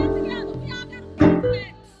 put your hands together. We all got to put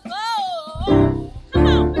it. Come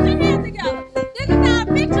on, put your hands together. This is our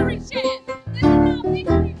victory chant. This is our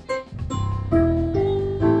victory chant.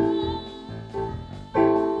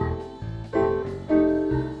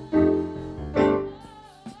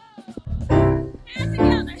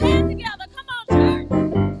 Hands together. Come on, church.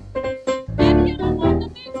 Maybe you don't want the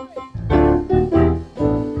victory.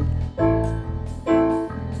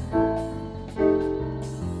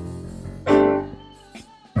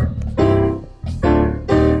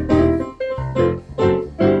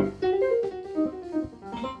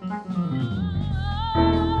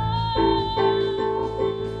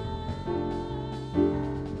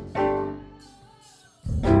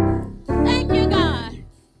 Thank you, God.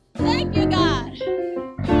 Thank you, God.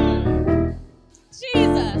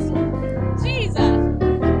 Jesus.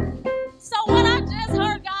 So what I just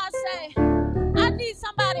heard God say, I need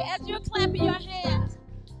somebody as you're clapping your hands,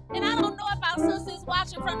 and I don't know if our sister's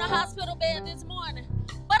watching from the hospital bed this morning,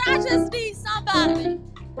 but I just need somebody,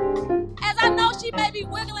 as I know she may be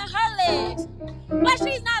wiggling her legs, but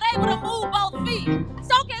she's not able to move both feet.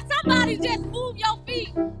 So can somebody just move your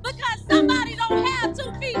feet? Because somebody don't have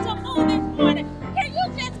 2 feet to move this morning. Can you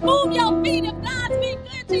just move your feet if God's been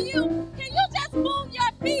good to you? Can you just move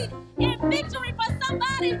your feet in victory for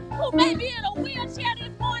somebody who may be in a wheelchair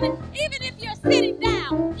this morning? Even if you're sitting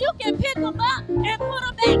down, you can pick them up and put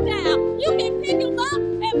them back down. You can pick them up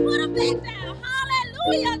and put them back down.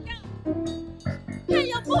 Hallelujah, God. Can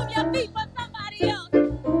you move your feet for somebody else?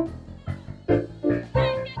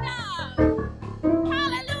 Thank you, God.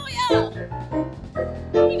 Hallelujah.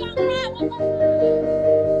 We're going to cry one more time.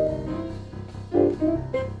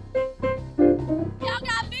 Y'all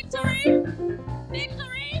got victory?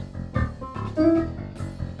 Victory?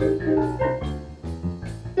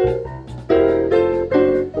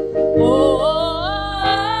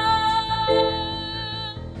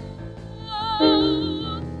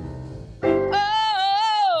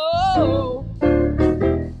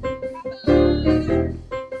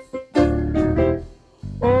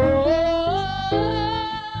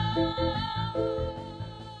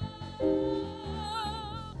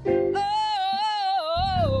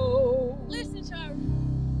 Listen, church.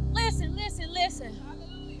 Listen.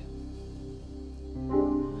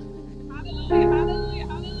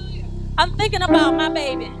 Hallelujah. I'm thinking about my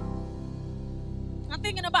baby. I'm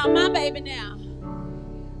thinking about my baby now.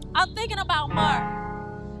 I'm thinking about Mark.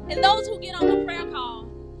 And those who get on the prayer call,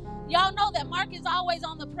 y'all know that Mark is always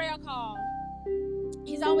on the prayer call.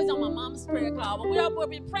 He's always on my mom's prayer call. But we've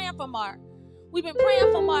been praying for Mark. We've been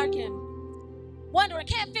praying for Mark and wondering,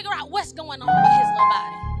 can't figure out what's going on with his little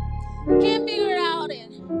body. Can't figure it out,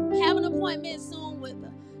 and have an appointment soon with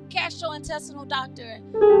the gastrointestinal doctor.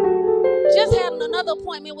 Just had another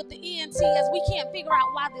appointment with the ENT as we can't figure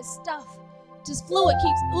out why this stuff just fluid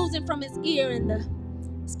keeps oozing from his ear, and the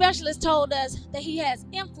specialist told us that he has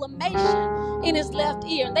inflammation in his left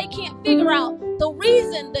ear. And they can't figure out the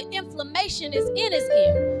reason the inflammation is in his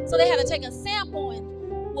ear. So they had to take a sample,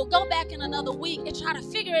 and we'll go back in another week and try to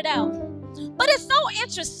figure it out. But it's so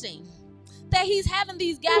interesting that he's having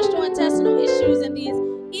these gastrointestinal issues and these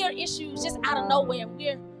ear issues just out of nowhere.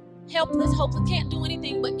 We're helpless, hopeless, can't do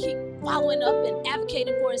anything but keep following up and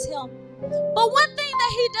advocating for his health. But one thing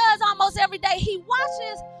that he does almost every day, he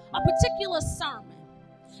watches a particular sermon.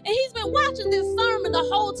 And he's been watching this sermon the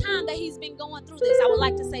whole time that he's been going through this. I would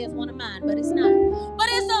like to say it's one of mine, but it's not. But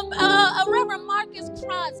it's a Reverend Marcus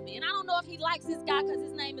Crosby. And I don't know if he likes this guy because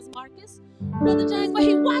his name is Marcus, Brother James. But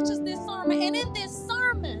he watches this sermon. And in this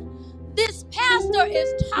sermon, this pastor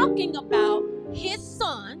is talking about his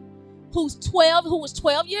son, who was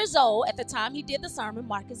 12 years old at the time he did the sermon.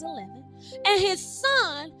 Mark is 11. And his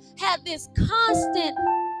son had this constant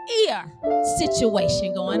ear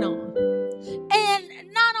situation going on. And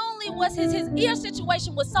not only was his ear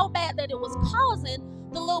situation was so bad that it was causing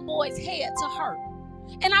the little boy's head to hurt.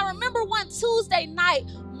 And I remember one Tuesday night,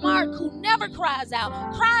 Mark, who never cries out,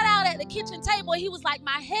 cried out at the kitchen table. He was like,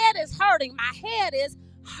 my head is hurting. My head is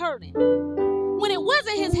hurting. When it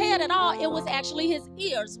wasn't his head at all, it was actually his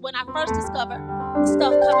ears when I first discovered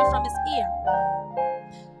stuff coming from his ear.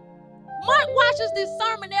 Mark watches this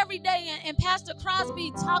sermon every day, and Pastor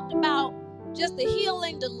Crosby talked about just the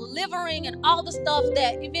healing, the delivering, and all the stuff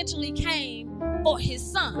that eventually came for his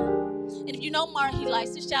son. And if you know Mark, he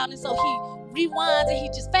likes to shout, and so he rewinds and he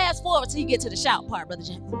just fast forwards till he get to the shout part, Brother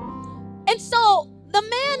James. And so the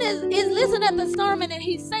man is listening at the sermon, and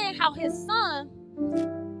he's saying how his son,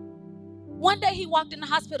 one day he walked in the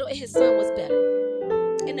hospital and his son was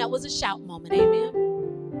better. And that was a shout moment, amen.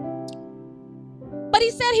 But he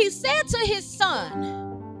said to his son,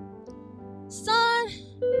 son,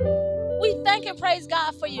 we thank and praise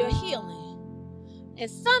God for your healing. And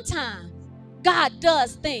sometimes God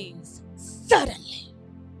does things suddenly.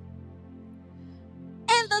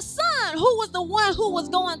 And the son, who was the one who was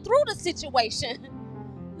going through the situation,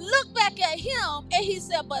 looked back at him and he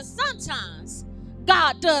said, but sometimes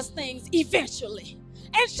God does things eventually.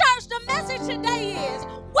 And church, the message today is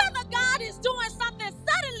whether God is doing something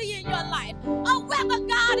suddenly in your life or whether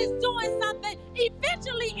God is doing something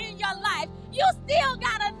eventually in your life, you still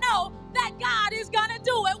got to know that God is going to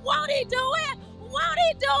do it. Won't he do it? Won't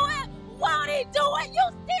he do it? Won't he do it?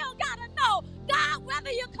 You still got to know, God,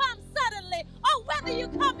 whether you come suddenly or whether you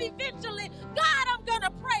come eventually, God, I'm going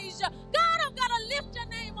to praise you. God, I'm going to lift your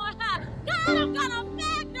name on high. God, I'm going to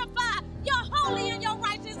magnify your holy and your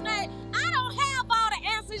righteous name. I don't have all the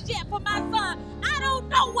answers yet for my son. I don't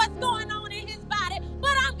know what's going on in his body,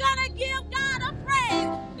 but I'm going to give God a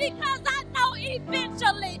praise because I know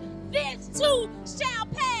eventually this too shall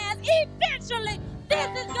pass. Eventually,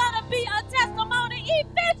 this is going to be a testimony.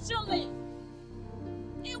 Eventually.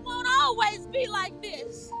 It won't always be like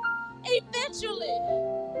this. Eventually,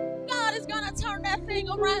 God is going to turn that thing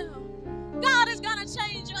around. God is going to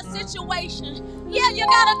change your situation. Yeah, you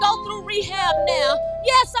got to go through rehab now.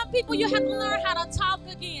 Yeah, some people you have to learn how to talk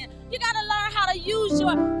again. You got to learn how to use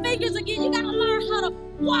your fingers again. You got to learn how to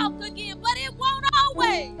walk again. But it won't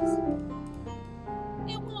always.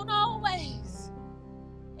 It won't always.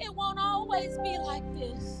 It won't always be like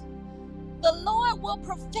this. The Lord will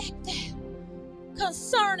perfect that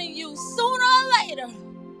concerning you sooner or later.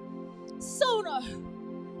 Sooner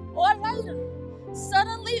or later.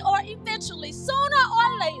 Suddenly or eventually, sooner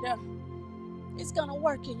or later, it's going to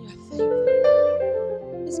work in your favor.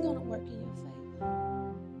 It's going to work in your favor.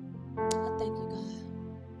 I thank you, God,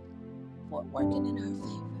 for working in our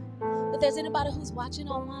favor. If there's anybody who's watching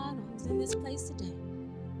online or who's in this place today,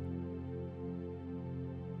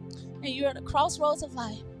 and you're at a crossroads of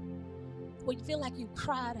life where you feel like you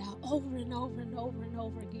cried out over and over and over and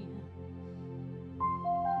over again,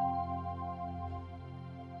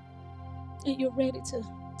 and you're ready to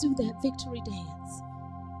do that victory dance,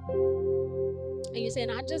 and you're saying,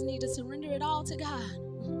 I just need to surrender it all to God,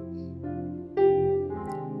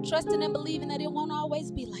 trusting and believing that it won't always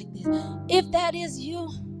be like this. If that is you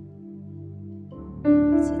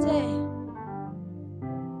today,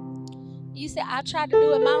 you say, I tried to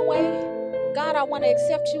do it my way. God, I want to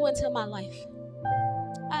accept you into my life.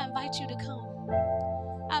 I invite you to come.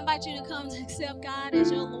 I invite you to come to accept God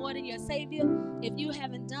as your Lord and your Savior. If you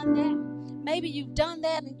haven't done that, maybe you've done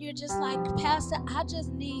that and you're just like, Pastor, I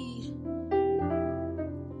just need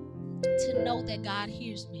to know that God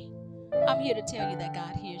hears me. I'm here to tell you that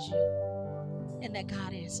God hears you and that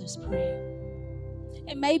God answers prayer.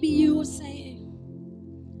 And maybe you were saying,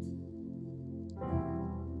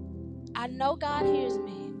 I know God hears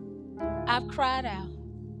me, I've cried out.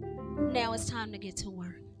 Now it's time to get to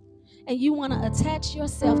work. And you want to attach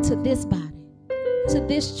yourself to this body, to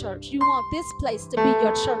this church. You want this place to be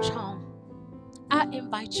your church home. I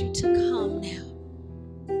invite you to come now.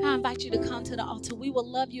 I invite you to come to the altar. We will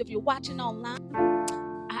love you if you're watching online.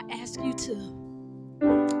 I ask you to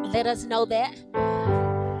let us know that.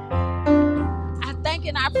 I thank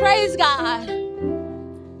and I praise God.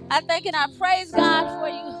 I thank and I praise God for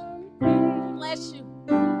you. Bless you.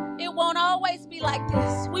 It won't always be like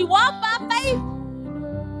this. We walk by faith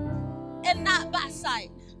and not by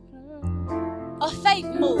sight. A faith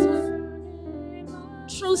move.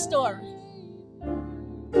 True story.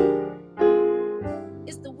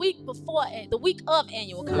 It's the week before, the week of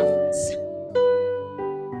annual conference.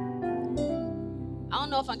 I don't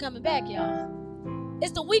know if I'm coming back, y'all.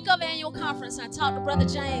 It's the week of annual conference. I talked to Brother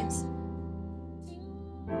James.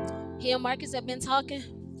 He and Marcus have been talking.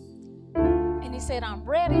 And he said, I'm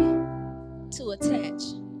ready to attach.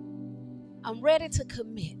 I'm ready to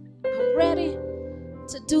commit. I'm ready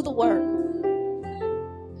to do the work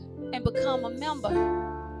and become a member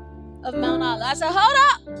of Mt.Olive. I said, hold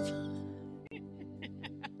up.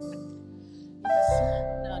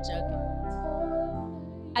 No, joking.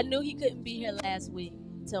 I knew he couldn't be here last week.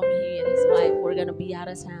 He told me he and his wife were going to be out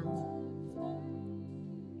of town.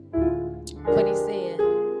 But he said,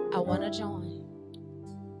 I want to join.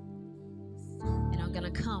 And I'm going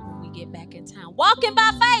to come when we get back in town. Walking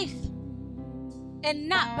by faith and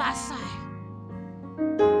not by sight.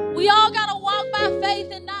 We all got to walk by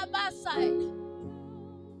faith and not by sight.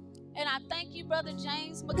 And I thank you, Brother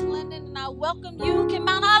James McClendon, and I welcome you. Can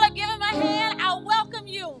Mt.Olive give him a hand? I welcome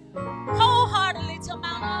you wholeheartedly to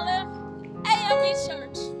Mt.Olive AME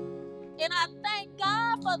Church. And I thank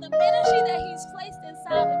God for the ministry that he's placed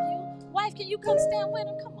inside of you. Wife, can you come stand with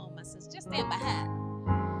him? Come on, my sister. Just stand behind.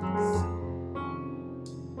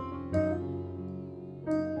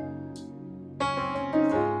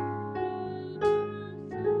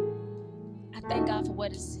 I thank God for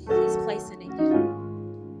what he's placing in you.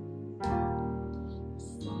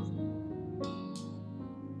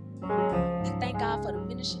 I thank God for the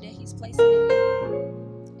ministry that he's placing in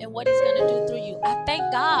you and what he's going to do through you. I thank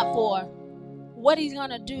God for what he's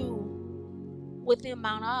going to do within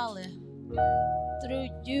Mt.Olive through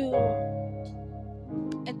you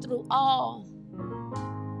and through all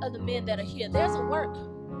of the men that are here. There's a work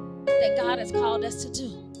that God has called us to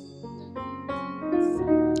do.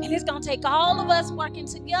 And it's going to take all of us working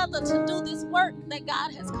together to do this work that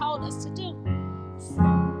God has called us to do.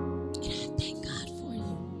 And I thank God for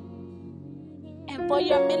you and for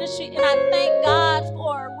your ministry. And I thank God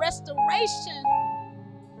for restoration.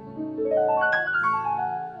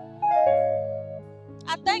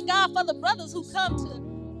 I thank God for the brothers who come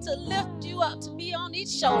to lift you up, to be on each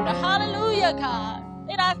shoulder. Hallelujah, God.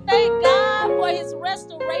 And I thank God for his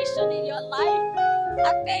restoration in your life.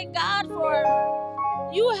 I thank God for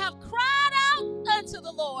you have cried out unto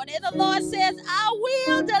the Lord. And the Lord says, I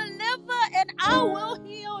will deliver and I will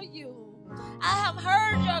heal you. I have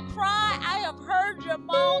heard your cry. I have heard your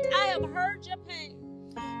moan. I have heard your pain.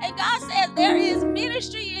 And God says there is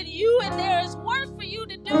ministry in you and there is work for you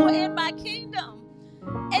to do in my kingdom.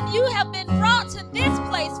 And you have been brought to this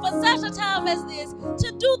place for such a time as this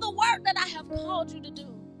to do the work that I have called you to do.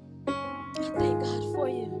 I thank God for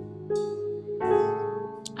you.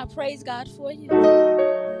 I praise God for you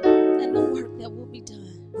and the work that will be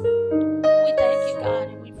done. We thank you, God,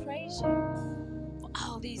 and we praise you for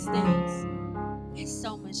all these things and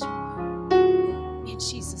so much more. In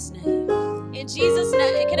Jesus' name. In Jesus'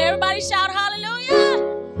 name. Can everybody shout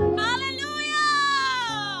hallelujah? Hallelujah!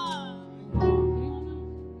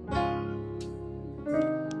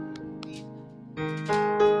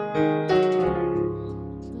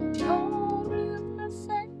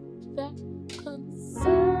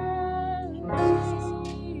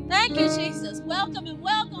 Thank you, Jesus. Welcome and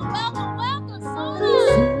welcome, welcome, welcome.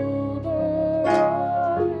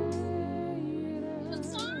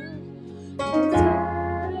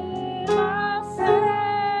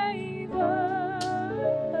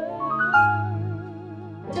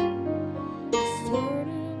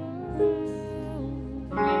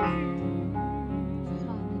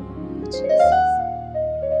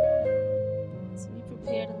 As we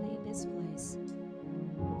prepare to leave this place,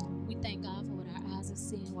 we thank God for what our eyes have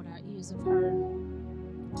seen, what our ears have heard.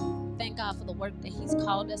 Thank God for the work that he's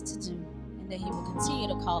called us to do and that he will continue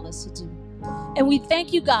to call us to do. And we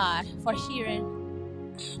thank you, God, for hearing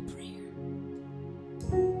our prayer.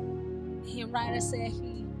 The hymn writer said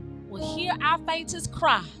he will hear our faintest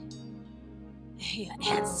cry and he'll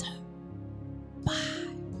answer by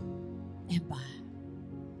and by.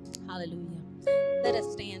 Hallelujah. Let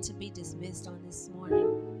us stand to be dismissed on this morning.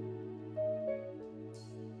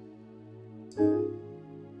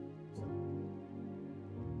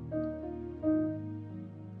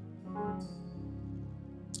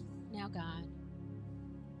 Now, God,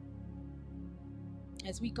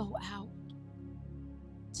 as we go out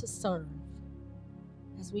to serve,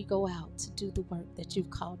 as we go out to do the work that you've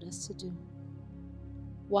called us to do,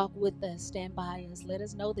 walk with us, stand by us. Let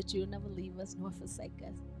us know that you'll never leave us nor forsake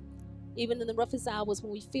us. Even in the roughest hours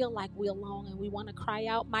when we feel like we're alone and we want to cry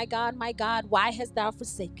out, my God, why hast thou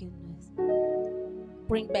forsaken us?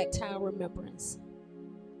 Bring back to our remembrance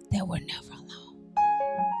that we're never alone,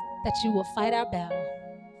 that you will fight our battle.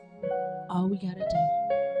 All we got to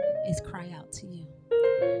do is cry out to you.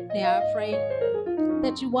 Now I pray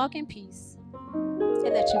that you walk in peace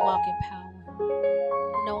and that you walk in power,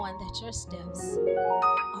 knowing that your steps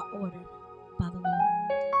are ordered by the Lord.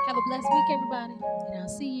 Have a blessed week, everybody, and I'll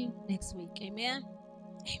see you next week. Amen.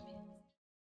 Amen.